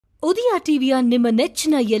ಉದಯ ಟಿವಿಯ ನಿಮ್ಮ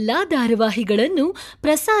ನೆಚ್ಚಿನ ಎಲ್ಲಾ ಧಾರಾವಾಹಿಗಳನ್ನು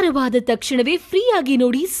ಪ್ರಸಾರವಾದ ತಕ್ಷಣವೇ ಫ್ರೀಯಾಗಿ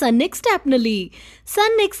ನೋಡಿ ಸನ್ ನೆಕ್ಸ್ಟ್ ಆಪ್ನಲ್ಲಿ.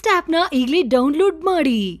 ಸನ್ ನೆಕ್ಸ್ಟ್ ಆಪ್ನ ಈಗಲೇ ಡೌನ್ಲೋಡ್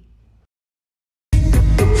ಮಾಡಿ.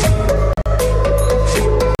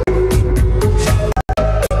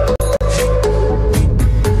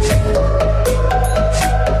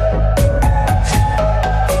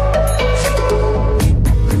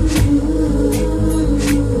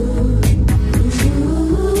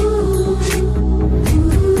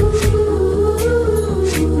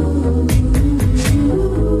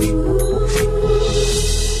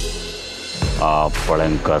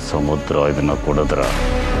 ಪಳಂಕ ಸಮುದ್ರ ಇದನ್ನು ಕೊಡಿದ್ರ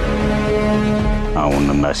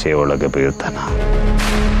ಅವನ ನಶೆ ಒಳಗೆ ಬೀಳ್ತಾನ.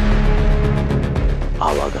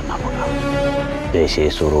 ಆವಾಗ ನಮಗ ದೇಶ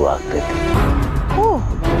ಶುರುವಾಗ್ತೈತಿ. ಓ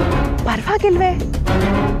ಪರವಾಗಿಲ್ವೇ,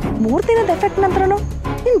 3 ದಿನದ ಎಫೆಕ್ಟ್ ನಂತರನು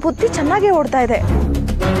ನಿನ್ ಬುದ್ಧಿ ಚೆನ್ನಾಗೇ ಓಡ್ತಾ ಇದೆ.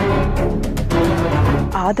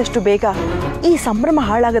 ಆದಷ್ಟು ಬೇಗ ಈ ಸಂಭ್ರಮ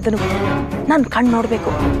ಹಾಳಾಗದನು ನಾನು ಕಣ್ಣು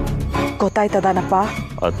ನೋಡ್ಬೇಕು. ಗೊತ್ತಾಯ್ತದಾನಪ್ಪ?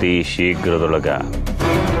 ಅತಿ ಶೀಘ್ರದೊಳಗ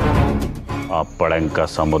ಆ ಪಳಂಕ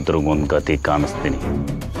ಸಮುದ್ರಗೊಂದು ಗತಿ ಕಾಣಿಸ್ತೀನಿ,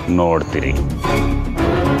 ನೋಡ್ತೀರಿ.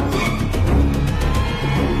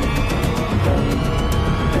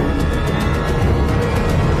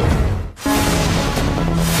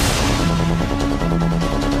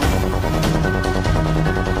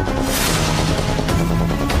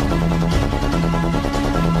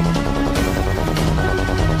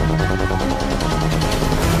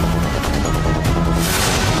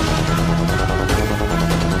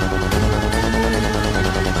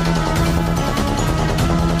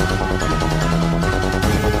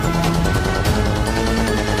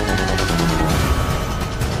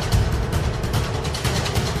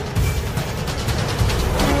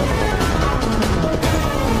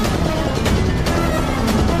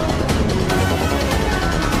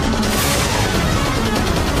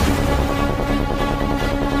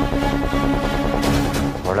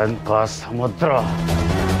 ಪಳಂಕ ಸಮುದ್ರ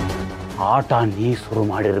ಆಟ ನೀ ಶುರು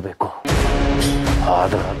ಮಾಡಿರಬೇಕು,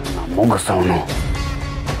 ಆದ್ರೆ ಅದನ್ನ ಮುಗಿಸವನು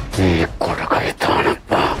ಈ ಕೊಡಗೈತಾನಪ್ಪ.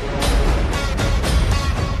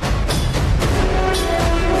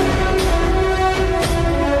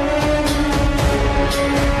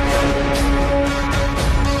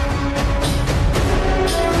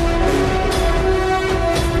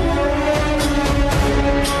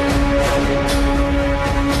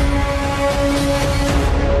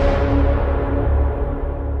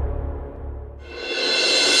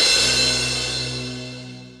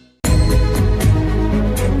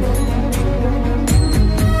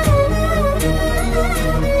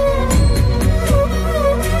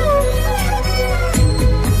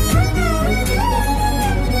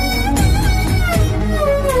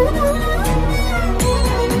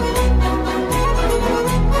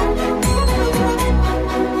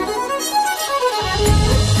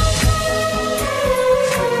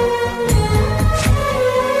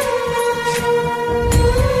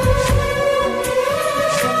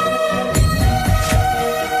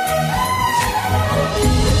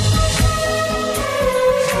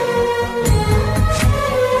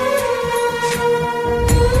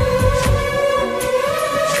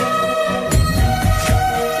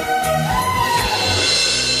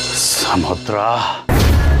 ಸಮುದ್ರ,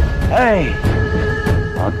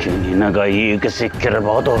 ಆಕೆ ನಿನಗ ಈಗ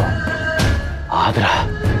ಸಿಕ್ಕಿರಬಹುದು, ಆದ್ರ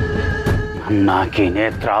ನನ್ನಾಕಿ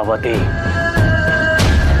ನೇತ್ರಾವತಿ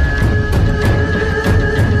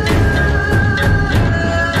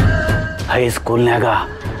ಹೈಸ್ಕೂಲ್ನಾಗ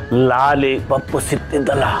ಲಾಲಿ ಪಪ್ಪು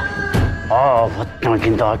ಸಿಕ್ತಿದ್ದಲ್ಲ, ಆ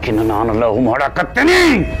ಹೊತ್ತಿನಾಗಿಂದ ಆಕಿನ ನಾನು ಲವ್ ಮಾಡಕತ್ತೇನೆ.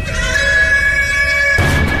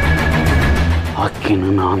 ಆಕಿನ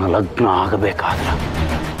ನಾನು ಲಗ್ನ ಆಗಬೇಕಾದ್ರ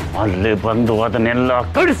ಅಲ್ಲಿ ಬಂದು ಅದನ್ನೆಲ್ಲ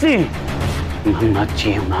ಕಡಿಸಿ ನನ್ನ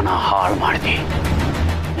ಜೀವನ ಹಾಳು ಮಾಡಿದೆ.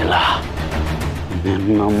 ಇಲ್ಲ,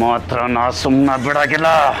 ನಿನ್ನ ಮಾತ್ರ ನಾ ಸುಮ್ಮನೆ ಬಿಡಾಗಿಲ್ಲ.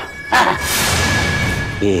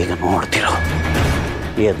 ಈಗ ನೋಡ್ತಿರೋ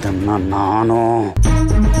ಇದನ್ನ ನಾನು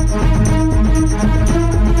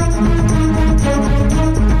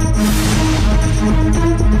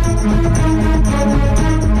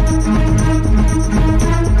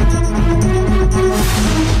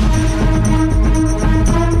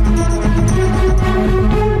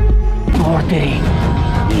ನೋಡ್ತೀರಿ.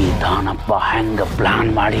 ಈ ದಾನಪ್ಪ ಹೆಂಗ ಪ್ಲಾನ್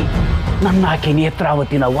ಮಾಡಿ ನನ್ನ ಆಕೆ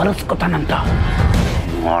ನೇತ್ರಾವತಿನ ಒಲಿಸ್ಕೊತಾನಂತ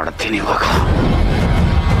ನೋಡ್ತೀನಿ ಇವಾಗ.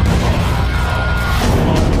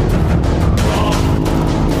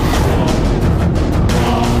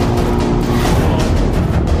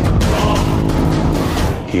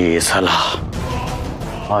 ಈ ಸಲ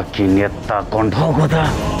ಆಕಿ ಎತ್ತಾಕೊಂಡು ಹೋಗೋದ,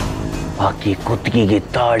 ಆಕಿ ಕುತ್ತಿಗೆಗೆ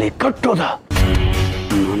ತಾಳಿ ಕಟ್ಟೋದ.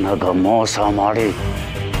 ನನಗ ಮೋಸ ಮಾಡಿ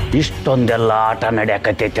ಇಷ್ಟೊಂದೆಲ್ಲ ಆಟ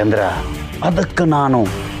ನಡೆಯಕತ್ತೈತೆ ಅಂದ್ರ ಅದಕ್ಕೆ ನಾನು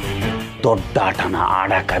ದೊಡ್ಡ ಆಟನ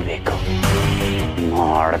ಆಡಕಬೇಕು.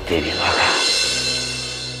 ನೋಡ್ತೀನಿ ಇವಾಗ.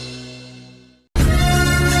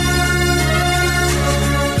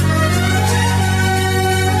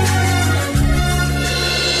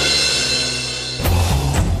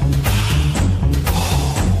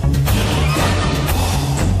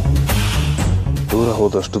 ದೂರ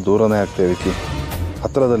ಹೋದಷ್ಟು ದೂರನೇ ಆಗ್ತೇವೆ ವಿಕಿ.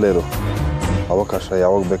 ಹತ್ತಿರದಲ್ಲೇ ಇರು. ಅವಕಾಶ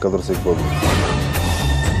ಯಾವಾಗ ಬೇಕಾದರೂ ಸಿಗ್ಬೋದು.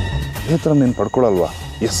 ನೇತ್ರ ನೀನು ಪಡ್ಕೊಳಲ್ವಾ?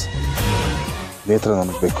 ಎಸ್, ನೇತ್ರ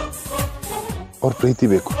ನನಗೆ ಬೇಕು. ಅವ್ರ ಪ್ರೀತಿ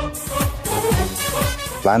ಬೇಕು.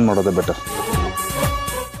 ಪ್ಲ್ಯಾನ್ ಮಾಡೋದೇ ಬೆಟರ್.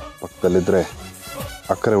 ಪಕ್ಕದಲ್ಲಿದ್ದರೆ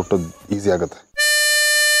ಅಕ್ಕರೆ ಹುಟ್ಟೋದು ಈಸಿ ಆಗುತ್ತೆ.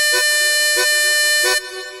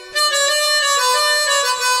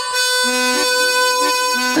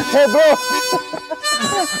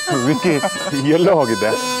 ವಿಕ್ಕಿ ಎಲ್ಲೋ ಹೋಗಿದ್ದೆ?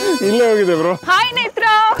 ಇಲ್ಲೇ ಹೋಗಿದ್ದೆ ಬ್ರೋ. ಹಾಯ್ ನೇತ್ರ,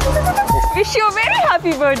 wish you very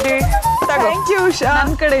happy birthday. Thank you Usha.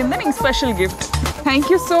 ನನ್ನ ಕಡೆಯಿಂದ ನಿಂಗೆ special gift. Thank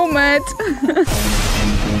you so much.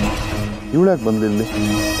 ಇವಳ್ಯಾಕೆ ಬಂದಿಲ್ಲಿ?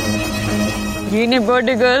 ಏನೇ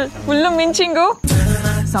ಬರ್ಡೇ ಗರ್ಲ್, ಫುಲ್ಲು ಮಿಂಚಿಂಗು.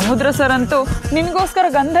 ಸಮುದ್ರ ಸರ್ ಅಂತೂ ನಿನಗೋಸ್ಕರ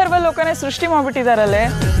ಗಂಧರ್ವ ಲೋಕನೇ ಸೃಷ್ಟಿ ಮಾಡ್ಬಿಟ್ಟಿದಾರಲ್ಲೇ.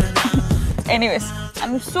 Anyways, I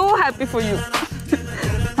am so happy for you.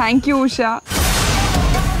 Thank you Usha.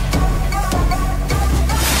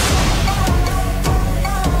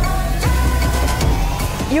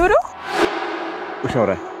 ಇವರು ಉಷಾ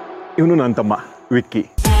ಅವರೇ, ಇವನು ನನ್ನ ತಮ್ಮ ವಿಕ್ಕಿ.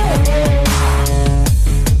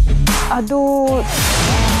 ಅದು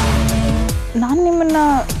ನಾನು ನಿಮ್ಮನ್ನ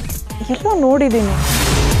ಎಲ್ಲೋ ನೋಡಿದ್ದೀನಿ.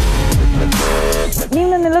 ನೀವು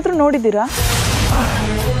ನನ್ನೆಲ್ಲಾದ್ರೂ ನೋಡಿದ್ದೀರಾ?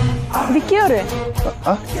 ವಿಕ್ಕಿ ಅವರೇ,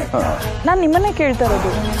 ನಾನು ನಿಮ್ಮನ್ನೇ ಕೇಳ್ತಾ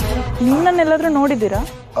ಇರೋದು. ನೀವು ನನ್ನೆಲ್ಲಾದ್ರೂ ನೋಡಿದ್ದೀರಾ?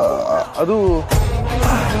 ಅದು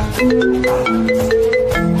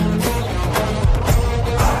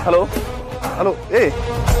ಹಲೋ ಹಲೋ.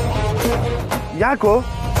 ಯಾಕೋ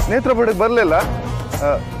ನೇತ್ರ ಬಡಿಗೆ ಬರಲಿಲ್ಲ?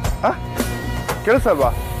 ಕೇಳಿಸಲ್ವಾ?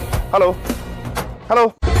 Hello hello,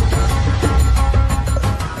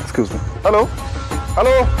 excuse me. Hello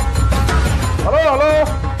hello hello hello.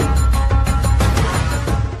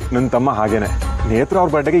 ನನ್ನ ತಮ್ಮ ಹಾಗೇನೆ. ನೇತ್ರ ಅವ್ರ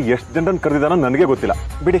ಬರ್ಡೇಗೆ ಎಷ್ಟು ಜನರನ್ನು ಕರೆದಿದ್ದಾನೋ ನನಗೆ ಗೊತ್ತಿಲ್ಲ.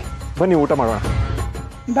 ಬಿಡಿ, ಬನ್ನಿ ಊಟ ಮಾಡೋಣ.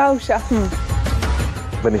 ಬಾ ಉಷಾ.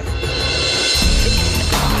 ಬನ್ನಿ.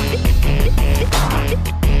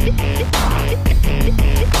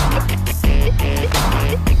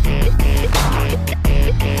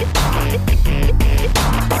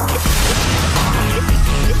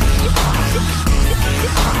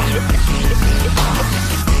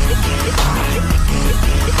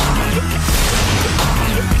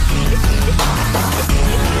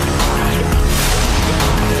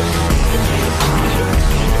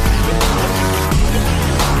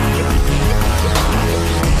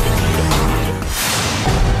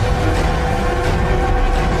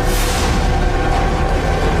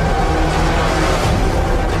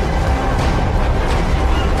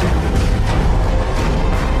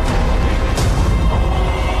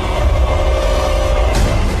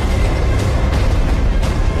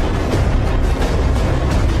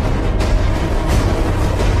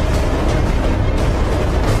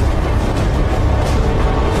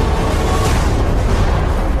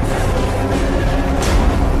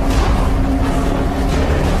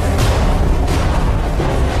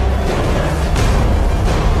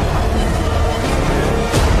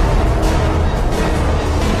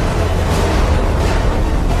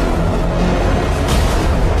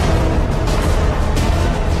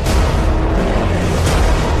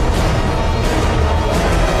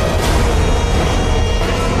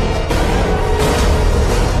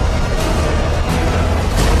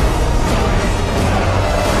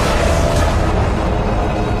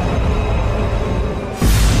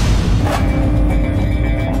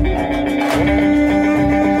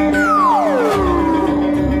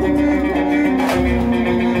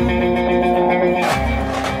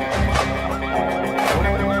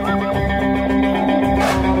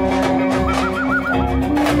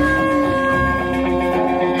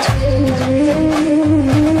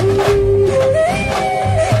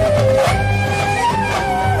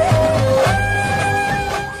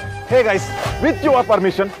 Hey guys, with your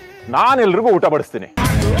permission ನಾನೆಲ್ರಿಗೂ ಊಟ ಬಡಿಸ್ತೀನಿ.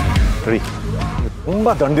 ರೀ,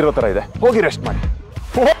 ತುಂಬಾ ದಂಡಿರೋ ತರ ಇದೆ, ಹೋಗಿ ರೆಸ್ಟ್ ಮಾಡಿ.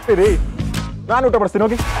 ಹೋಗ್ತೀರಿ, ನಾನು ಊಟ ಬಡಿಸ್ತೀನಿ.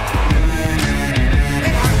 ಹೋಗಿ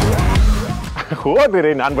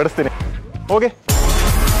ಹೋಗ್ತೀರಿ, ನಾನು ಬಡಿಸ್ತೀನಿ. ಹೋಗಿ.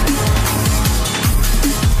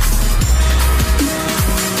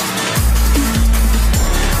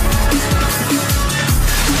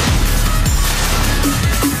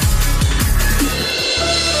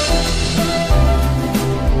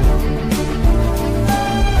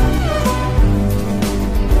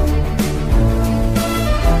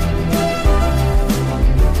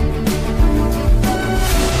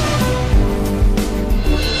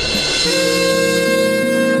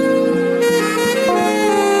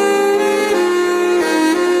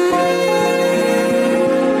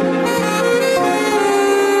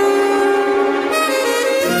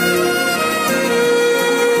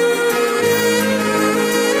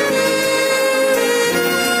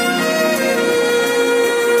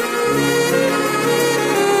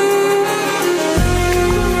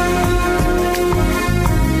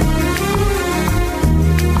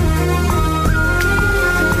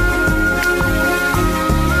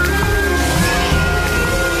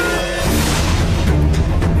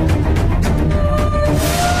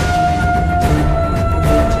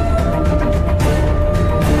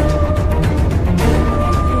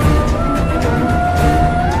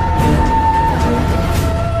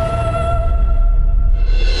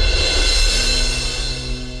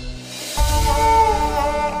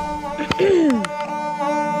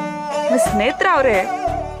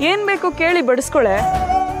 ಬೇಕು ಕೇಳಿ ಬಡಿಸ್ಕೊಳೆ.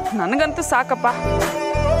 ನನಗಂತೂ ಸಾಕಪ್ಪ.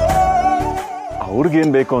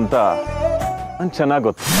 ಅವ್ರಿಗೇನ್ ಬೇಕು ಅಂತ ನನ್ ಚೆನ್ನಾಗ್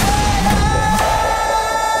ಗೊತ್ತು.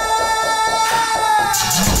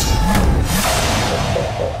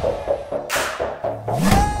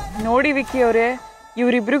 ನೋಡಿ ವಿಕ್ಕಿ ಅವರೇ,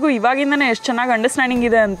 ಇವರಿಬ್ರಿಗೂ ಇವಾಗಿಂದನೇ ಎಷ್ಟು ಚೆನ್ನಾಗಿ ಅಂಡರ್ಸ್ಟ್ಯಾಂಡಿಂಗ್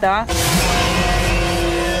ಇದೆ ಅಂತ.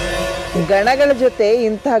 ಗಣಗಳ ಜೊತೆ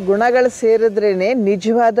ಇಂಥ ಗುಣಗಳು ಸೇರಿದ್ರೇನೆ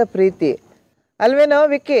ನಿಜವಾದ ಪ್ರೀತಿ ಅಲ್ವೇನೋ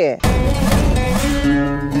ವಿಕ್ಕಿ?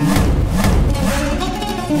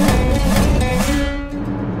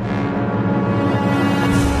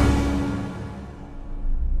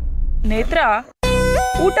 ನೇತ್ರ,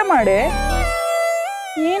 ಊಟ ಮಾಡೆ.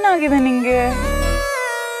 ಏನಾಗಿದೆ ನಿಂಗೆ?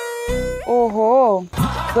 ಓಹೋ,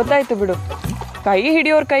 ಗೊತ್ತಾಯ್ತು ಬಿಡು. ಕೈ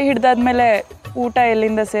ಹಿಡಿಯೋರ್ ಕೈ ಹಿಡ್ದಾದ್ಮೇಲೆ ಊಟ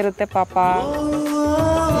ಎಲ್ಲಿಂದ ಸೇರುತ್ತೆ ಪಾಪ.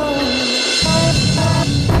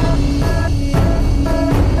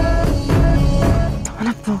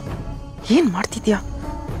 ಏನ್ ಮಾಡ್ತಿದ್ಯಾ?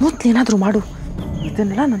 ಮೊದ್ಲೇನಾದ್ರೂ ಮಾಡು.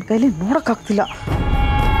 ಇದನ್ನೆಲ್ಲ ನನ್ನ ಕೈಲಿ ನೋಡಕ್ಕಾಗ್ತಿಲ್ಲ.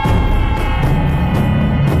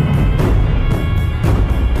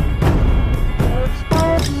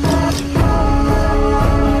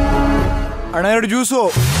 ಅಣ್ಣ 2 ಜ್ಯೂಸು.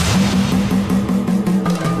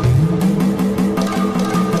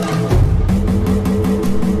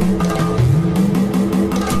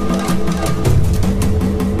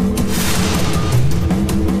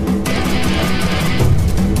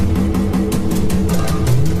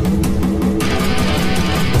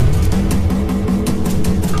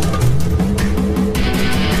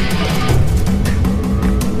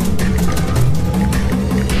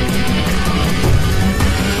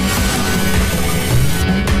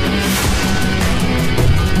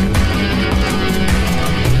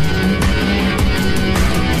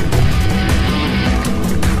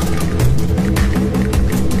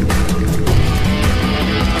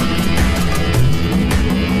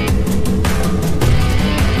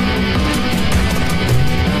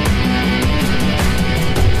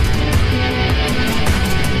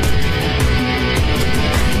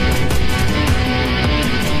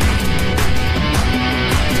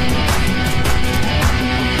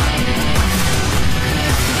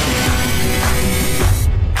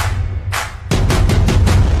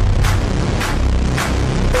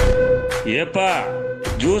 ಏಪ್ಪ,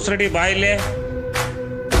 juice ready, ಬಾಯಿಲೆ.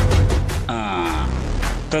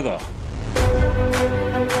 ತಗೋ.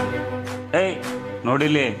 ಏಯ್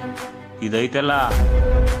ನೋಡಿಲಿ, ಇದೈತೆಲ್ಲ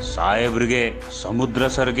ಸಾಹೇಬ್ರಿಗೆ, ಸಮುದ್ರ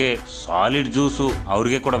ಸರ್ಗೆ ಸಾಲಿಡ್ ಜ್ಯೂಸು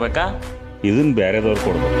ಅವ್ರಿಗೆ ಕೊಡಬೇಕಾ? ಇದನ್ನ ಬೇರೆದವ್ರು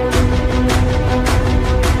ಕೊಡ್ಬೇಕು.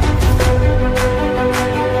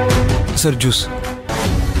 Sir juice.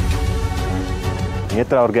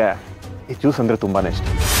 ನೇತ್ರ ಅವ್ರಿಗೆ ಈ ಜ್ಯೂಸ್ ಅಂದ್ರೆ ತುಂಬಾನೇ ಇಷ್ಟ.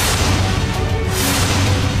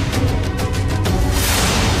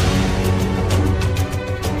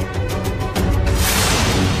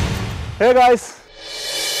 ಹೇ ಗಾಯ್ಸ್,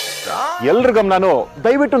 ಎಲ್ರ ಗಮನನು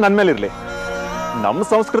ದಯವಿಟ್ಟು ನನ್ನ ಮೇಲಿರ್ಲಿ. ನಮ್ಮ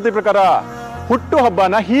ಸಂಸ್ಕೃತಿ ಪ್ರಕಾರ ಹುಟ್ಟು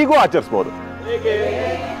ಹಬ್ಬನ ಹೀಗೂ ಆಚರಿಸಬಹುದು.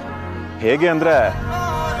 ಹೇಗೆ ಅಂದ್ರೆ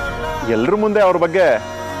ಎಲ್ರ ಮುಂದೆ ಅವ್ರ ಬಗ್ಗೆ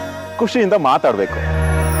ಖುಷಿಯಿಂದ ಮಾತಾಡ್ಬೇಕು.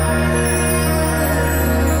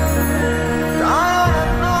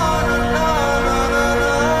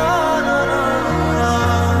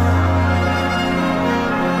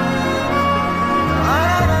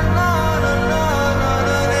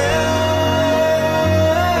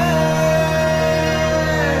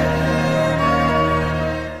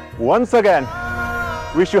 Once again,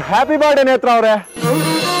 wish you happy birthday, Netra avare.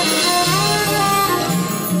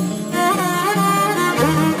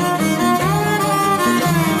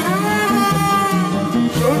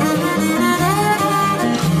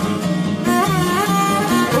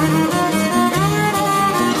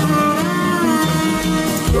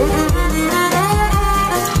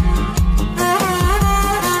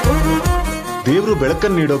 ದೇವರು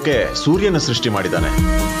ಬೆಳಕನ್ನು ನೀಡೋಕೆ ಸೂರ್ಯನ ಸೃಷ್ಟಿ ಮಾಡಿದ್ದಾನೆ,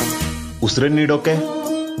 ಉಸಿರನ್ನು ನೀಡೋಕೆ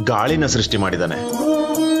ಗಾಳಿನ ಸೃಷ್ಟಿ ಮಾಡಿದ್ದಾನೆ,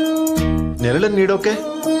 ನೆರಳನ್ನು ನೀಡೋಕೆ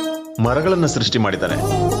ಮರಗಳನ್ನ ಸೃಷ್ಟಿ ಮಾಡಿದ್ದಾನೆ,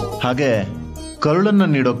 ಹಾಗೆ ಕರುಳನ್ನ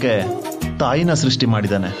ನೀಡೋಕೆ ತಾಯಿನ ಸೃಷ್ಟಿ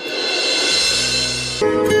ಮಾಡಿದ್ದಾನೆ.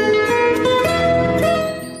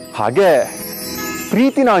 ಹಾಗೆ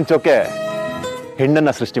ಪ್ರೀತಿನ ಹಂಚೋಕೆ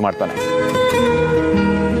ಹೆಣ್ಣನ್ನ ಸೃಷ್ಟಿ ಮಾಡ್ತಾನೆ.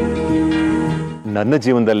 ನನ್ನ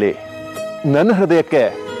ಜೀವನದಲ್ಲಿ ನನ್ನ ಹೃದಯಕ್ಕೆ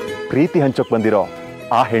ಪ್ರೀತಿ ಹಂಚೋಕ್ ಬಂದಿರೋ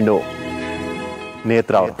ಆ ಹೆಣ್ಣು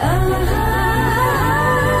ನೇತ್ರ ಅವರು.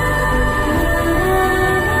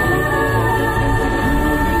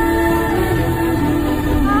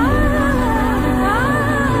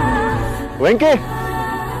 ವೆಂಕಿ,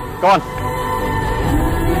 ಕಾನ್.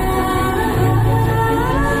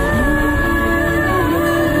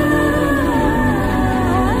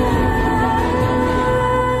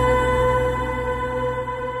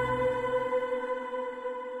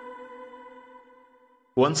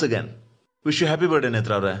 Once again wish you happy birthday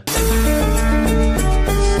ನೇತ್ರ ಅವರೇ.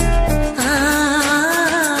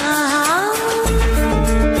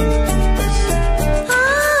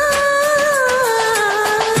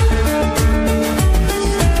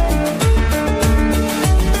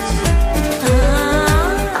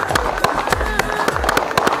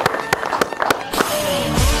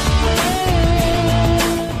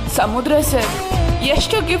 ಸಮುದ್ರ ಸರ್,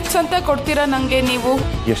 ಎಷ್ಟು ಗಿಫ್ಟ್ಸ್ ಅಂತ ಕೊಡ್ತೀರಾ ನಂಗೆ ನೀವು?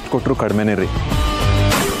 ಎಷ್ಟು ಕೊಟ್ಟರು ಕಡಿಮೆನೇ ರೀ.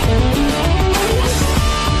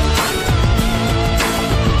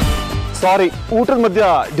 ಸಾರಿ, ಊಟದ ಮಧ್ಯ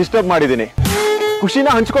ಡಿಸ್ಟರ್ಬ್ ಮಾಡಿದ್ದೀನಿ. ಖುಷಿನ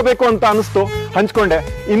ಹಂಚ್ಕೋಬೇಕು ಅಂತ ಅನಿಸ್ತು, ಹಂಚ್ಕೊಂಡೆ.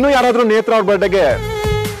 ಇನ್ನೂ ಯಾರಾದ್ರೂ ನೇತ್ರ ಅವ್ರ ಬರ್ಡೇಗೆ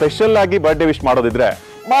ಸ್ಪೆಷಲ್ ಆಗಿ ಬರ್ಡೇ ವಿಶ್ ಮಾಡೋದಿದ್ರೆ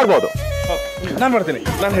ಮಾಡ್ಬೋದು. ನಾನು ಮಾಡ್ತೀನಿ,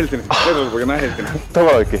 ನಾನು ಹೇಳ್ತೀನಿ, ನಾನು ಹೇಳ್ತೀನಿ.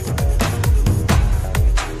 ತಗೊಳಕ್ಕೆ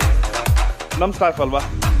ನಮ್ಮ ಸ್ಟಾಫ್ ಅಲ್ವಾ.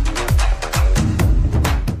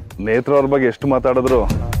 ನೇತ್ರ ಅವ್ರ ಬಗ್ಗೆ ಎಷ್ಟು ಮಾತಾಡಿದ್ರು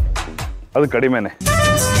ಅದು ಕಡಿಮೆನೆ.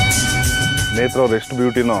 ನೇತ್ರ ಅವ್ರು ಎಷ್ಟು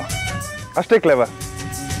ಬ್ಯೂಟಿನೋ ಅಷ್ಟೇ ಕ್ಲೆವರ್.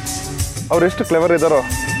 ಅವ್ರು ಎಷ್ಟು ಕ್ಲೆವರ್ ಇದ್ದಾರೋ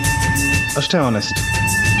ಅಷ್ಟೇ ಆನೆಸ್ಟ್.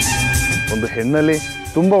 ಒಂದು ಹೆಣ್ಣಲ್ಲಿ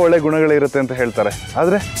ತುಂಬ ಒಳ್ಳೆ ಗುಣಗಳಿರುತ್ತೆ ಅಂತ ಹೇಳ್ತಾರೆ,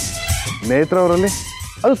 ಆದರೆ ನೇತ್ರ ಅವರಲ್ಲಿ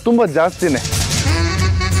ಅದು ತುಂಬ ಜಾಸ್ತಿನೇ.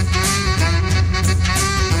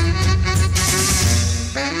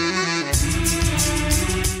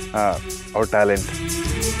 ಅವ್ರ ಟ್ಯಾಲೆಂಟ್,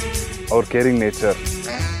 ಅವ್ರ caring nature,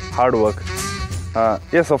 hard work.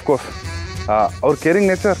 S of course, ಅವ್ರ ಕೇರಿಂಗ್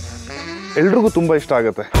ನೇಚರ್ ಎಲ್ರಿಗೂ ತುಂಬ ಇಷ್ಟ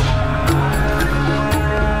ಆಗುತ್ತೆ.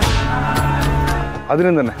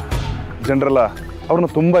 ಅದರಿಂದನೇ ಜನರೆಲ್ಲ ಅವ್ರನ್ನ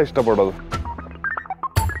ತುಂಬ ಇಷ್ಟಪಡೋದು.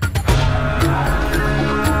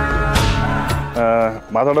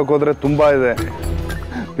 ಮಾತಾಡೋಕೆ ಹೋದರೆ ತುಂಬ ಇದೆ,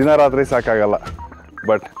 ದಿನ ರಾತ್ರಿ ಸಾಕಾಗಲ್ಲ.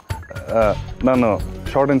 ಬಟ್ ನಾನು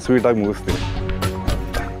ಶಾರ್ಟ್ ಆ್ಯಂಡ್ ಸ್ವೀಟಾಗಿ ಮುಗಿಸ್ತೀನಿ.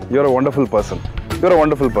 You are a wonderful person, you are a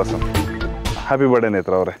wonderful person. Happy birthday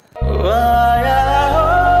ನೇತ್ರ ಅವರೇ.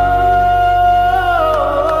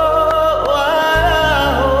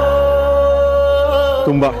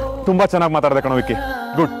 ತುಂಬಾ ತುಂಬಾ ಚೆನ್ನಾಗಿ ಮಾತಾಡಿದೆ ಕಣೋ ವಿಕ್ಕಿ.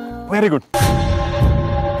 Good, very good.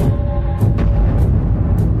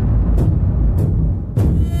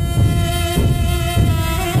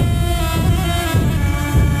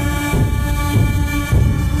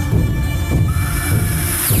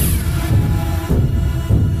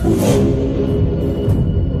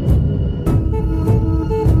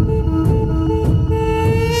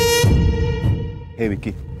 ಹೇ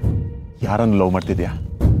ವಿಕ್ಕಿ, ಯಾರನ್ನು ಲವ್ ಮಾಡ್ತಿದ್ಯಾ?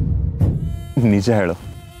 ನಿಜ ಹೇಳು,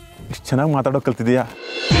 ಇಷ್ಟು ಚೆನ್ನಾಗಿ ಮಾತಾಡೋಕೆ ಕಲ್ತಿದ್ಯಾ?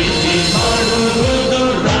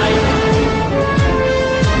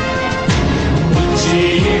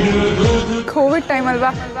 ಕೋವಿಡ್ ಟೈಮ್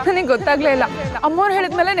ಅಲ್ವಾ, ನನಗೆ ಗೊತ್ತಾಗ್ಲೇ ಇಲ್ಲ. ಅಮ್ಮವ್ರು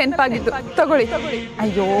ಹೇಳಿದ್ಮೇಲೆ ನೆನಪಾಗಿದ್ದು. ತಗೊಳ್ಳಿ.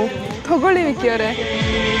 ಅಯ್ಯೋ ತಗೊಳ್ಳಿ ವಿಕ್ಕಿ ಅವರೇ.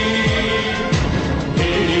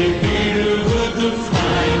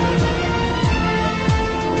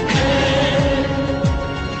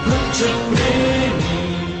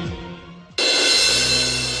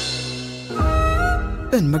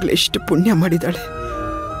 ನನ್ನ ಮಗಳು ಎಷ್ಟು ಪುಣ್ಯ ಮಾಡಿದಾಳೆ.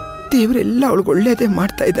 ದೇವರೆಲ್ಲ ಅವಳಿಗೆ ಒಳ್ಳೇದೇ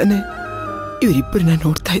ಮಾಡ್ತಾ ಇದ್ದಾನೆ. ಇವರಿಬ್ಬರನ್ನ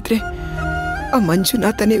ನೋಡ್ತಾ ಇದ್ರೆ ಆ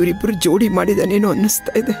ಮಂಜುನಾಥನೇ ಇವರಿಬ್ಬರು ಜೋಡಿ ಮಾಡಿದಾನೇನೋ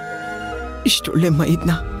ಅನ್ನಿಸ್ತಾ ಇದೆ. ಇಷ್ಟೊಳ್ಳೆ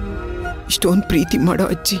ಮೈದ್ನ, ಇಷ್ಟೊಂದು ಪ್ರೀತಿ ಮಾಡೋ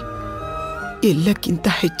ಅಜ್ಜಿ, ಎಲ್ಲಕ್ಕಿಂತ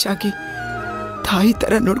ಹೆಚ್ಚಾಗಿ ತಾಯಿ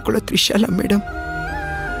ಥರ ನೋಡ್ಕೊಳ್ಳೋ ತ್ರಿಶಾಲ ಮೇಡಮ್.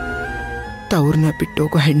 ತವ್ರನ್ನ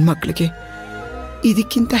ಬಿಟ್ಟೋಗೋ ಹೆಣ್ಮಕ್ಳಿಗೆ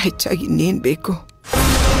ಇದಕ್ಕಿಂತ ಹೆಚ್ಚಾಗಿ ಇನ್ನೇನು ಬೇಕು?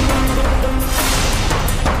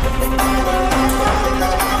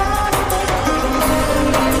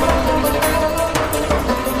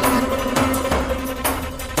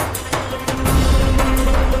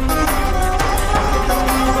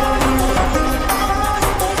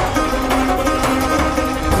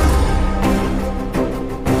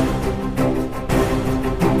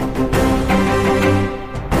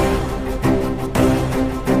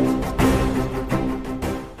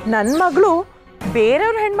 ನನ್ನ ಮಗಳು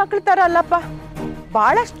ಬೇರೆಯವ್ರ ಹೆಣ್ಮಕ್ಳ ಥರ ಅಲ್ಲಪ್ಪ,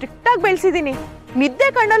 ಭಾಳ ಸ್ಟ್ರಿಕ್ಟಾಗಿ ಬೆಳೆಸಿದ್ದೀನಿ. ನಿದ್ದೆ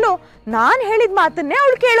ಕಣ್ಣಲ್ಲೂ ನಾನು ಹೇಳಿದ ಮಾತನ್ನೇ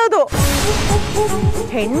ಅವಳು ಕೇಳೋದು.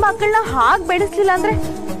 ಹೆಣ್ಮಕ್ಳನ್ನ ಹಾಗೆ ಬೆಳೆಸ್ಲಿಲ್ಲ ಅಂದ್ರೆ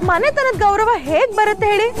ಮನೆತನದ ಗೌರವ ಹೇಗೆ ಬರುತ್ತೆ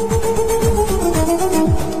ಹೇಳಿ?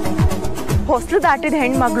 ಹೊಸ್ಲು ದಾಟಿದ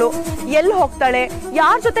ಹೆಣ್ಮಗಳು ಎಲ್ಲಿ ಹೋಗ್ತಾಳೆ,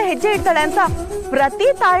 ಯಾರ ಜೊತೆ ಹೆಜ್ಜೆ ಇಡ್ತಾಳೆ ಅಂತ ಪ್ರತಿ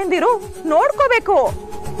ತಾಯಂದಿರು ನೋಡ್ಕೋಬೇಕು.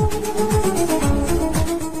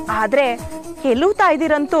 ಆದ್ರೆ ಕೆಲವು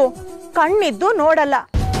ತಾಯ್ದಿರಂತೂ ಕಣ್ಣಿದ್ದು ನೋಡಲ್ಲ,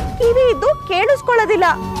 ಕಿವಿ ಇದ್ದು ಕೇಳಿಸ್ಕೊಳ್ಳೋದಿಲ್ಲ.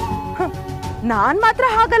 ನಾನ್ ಮಾತ್ರ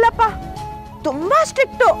ಹಾಗಲ್ಲಪ್ಪ, ತುಂಬಾ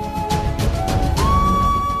ಸ್ಟ್ರಿಕ್ಟು.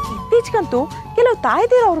 ಇತ್ತೀಚೆಗಂತೂ ಕೆಲವು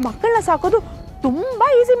ತಾಯ್ದಿರು ಅವ್ರ ಮಕ್ಕಳನ್ನ ಸಾಕೋದು ತುಂಬಾ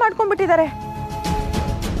ಈಸಿ ಮಾಡ್ಕೊಂಡ್ಬಿಟ್ಟಿದ್ದಾರೆ.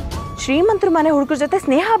 ಶ್ರೀಮಂತರ ಮನೆ ಹುಡುಗರ ಜೊತೆ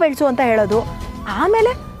ಸ್ನೇಹ ಬೆಳೆಸು ಅಂತ ಹೇಳೋದು,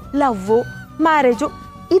 ಆಮೇಲೆ ಲವ್ವು, ಮ್ಯಾರೇಜು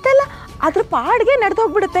ಇದೆಲ್ಲ ಅದ್ರ ಪಾಡ್ಗೆ ನಡೆದು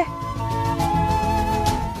ಹೋಗ್ಬಿಡುತ್ತೆ.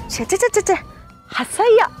 ಚೆ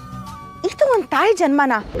ಅಸಹ್ಯ. ಇದು ಒಂದು ತಾಯಿ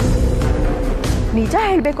ಜನ್ಮನ. ನಿಜ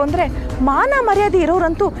ಹೇಳ್ಬೇಕು ಅಂದ್ರೆ ಮಾನ ಮರ್ಯಾದೆ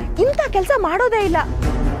ಇರೋರಂತೂ ಇಂಥ ಕೆಲಸ ಮಾಡೋದೇ ಇಲ್ಲ.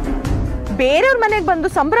 ಬೇರೆಯವ್ರ ಮನೆಗೆ ಬಂದು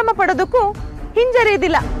ಸಂಭ್ರಮ ಪಡೋದಕ್ಕೂ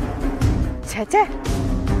ಹಿಂಜರಿಯೋದಿಲ್ಲ. ಛೇ,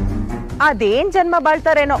 ಅದೇನ್ ಜನ್ಮ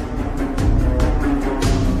ಬಾಳ್ತಾರೇನೋ.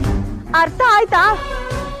 ಅರ್ಥ ಆಯ್ತಾ?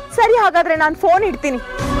 ಸರಿ, ಹಾಗಾದ್ರೆ ನಾನು ಫೋನ್ ಇಡ್ತೀನಿ.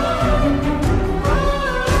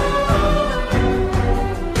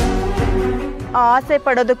 ಆಸೆ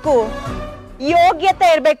ಪಡೋದಕ್ಕೂ ಯೋಗ್ಯತೆ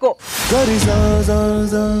ಇರಬೇಕು.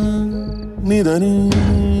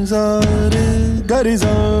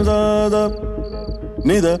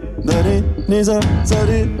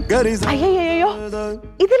 ಅಯ್ಯಯ್ಯೋ,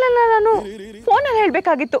 ಇದೆಲ್ಲ ನಾನು ಫೋನಲ್ಲಿ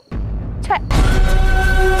ಹೇಳ್ಬೇಕಾಗಿತ್ತು. ಛೇ,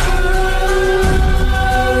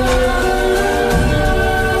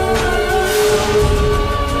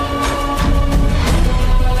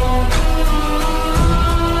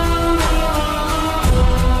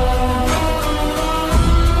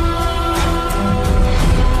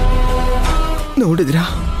 ನೋಡಿದ್ರಾ,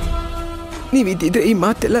 ನೀವಿದ್ದಿದ್ರೆ ಈ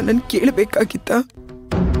ಮಾತೆಲ್ಲ ನಾನು ಕೇಳಬೇಕಾಗಿತ್ತ?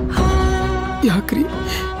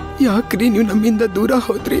 ಯಾಕ್ರಿ ನೀವು ನಮ್ಮಿಂದ ದೂರ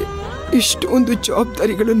ಹೋದ್ರಿ? ಇಷ್ಟೊಂದು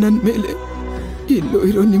ಜವಾಬ್ದಾರಿಗಳು ನನ್ನ ಮೇಲೆ. ಎಲ್ಲೋ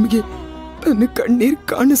ಇರೋ ನಿಮಗೆ ನನ್ನ ಕಣ್ಣೀರು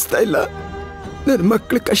ಕಾಣಿಸ್ತಾ ಇಲ್ಲ. ನನ್ನ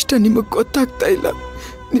ಮಕ್ಕಳ ಕಷ್ಟ ನಿಮಗೆ ಗೊತ್ತಾಗ್ತಾ ಇಲ್ಲ.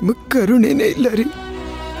 ನಿಮಗೆ ಕರುಣೆನೇ ಇಲ್ಲ ರೀ.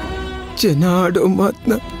 ಜನ ಆಡೋ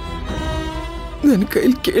ಮಾತನ್ನ ನನ್ನ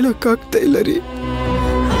ಕೈಲಿ ಕೇಳೋಕ್ಕಾಗ್ತಾ ಇಲ್ಲ ರೀ.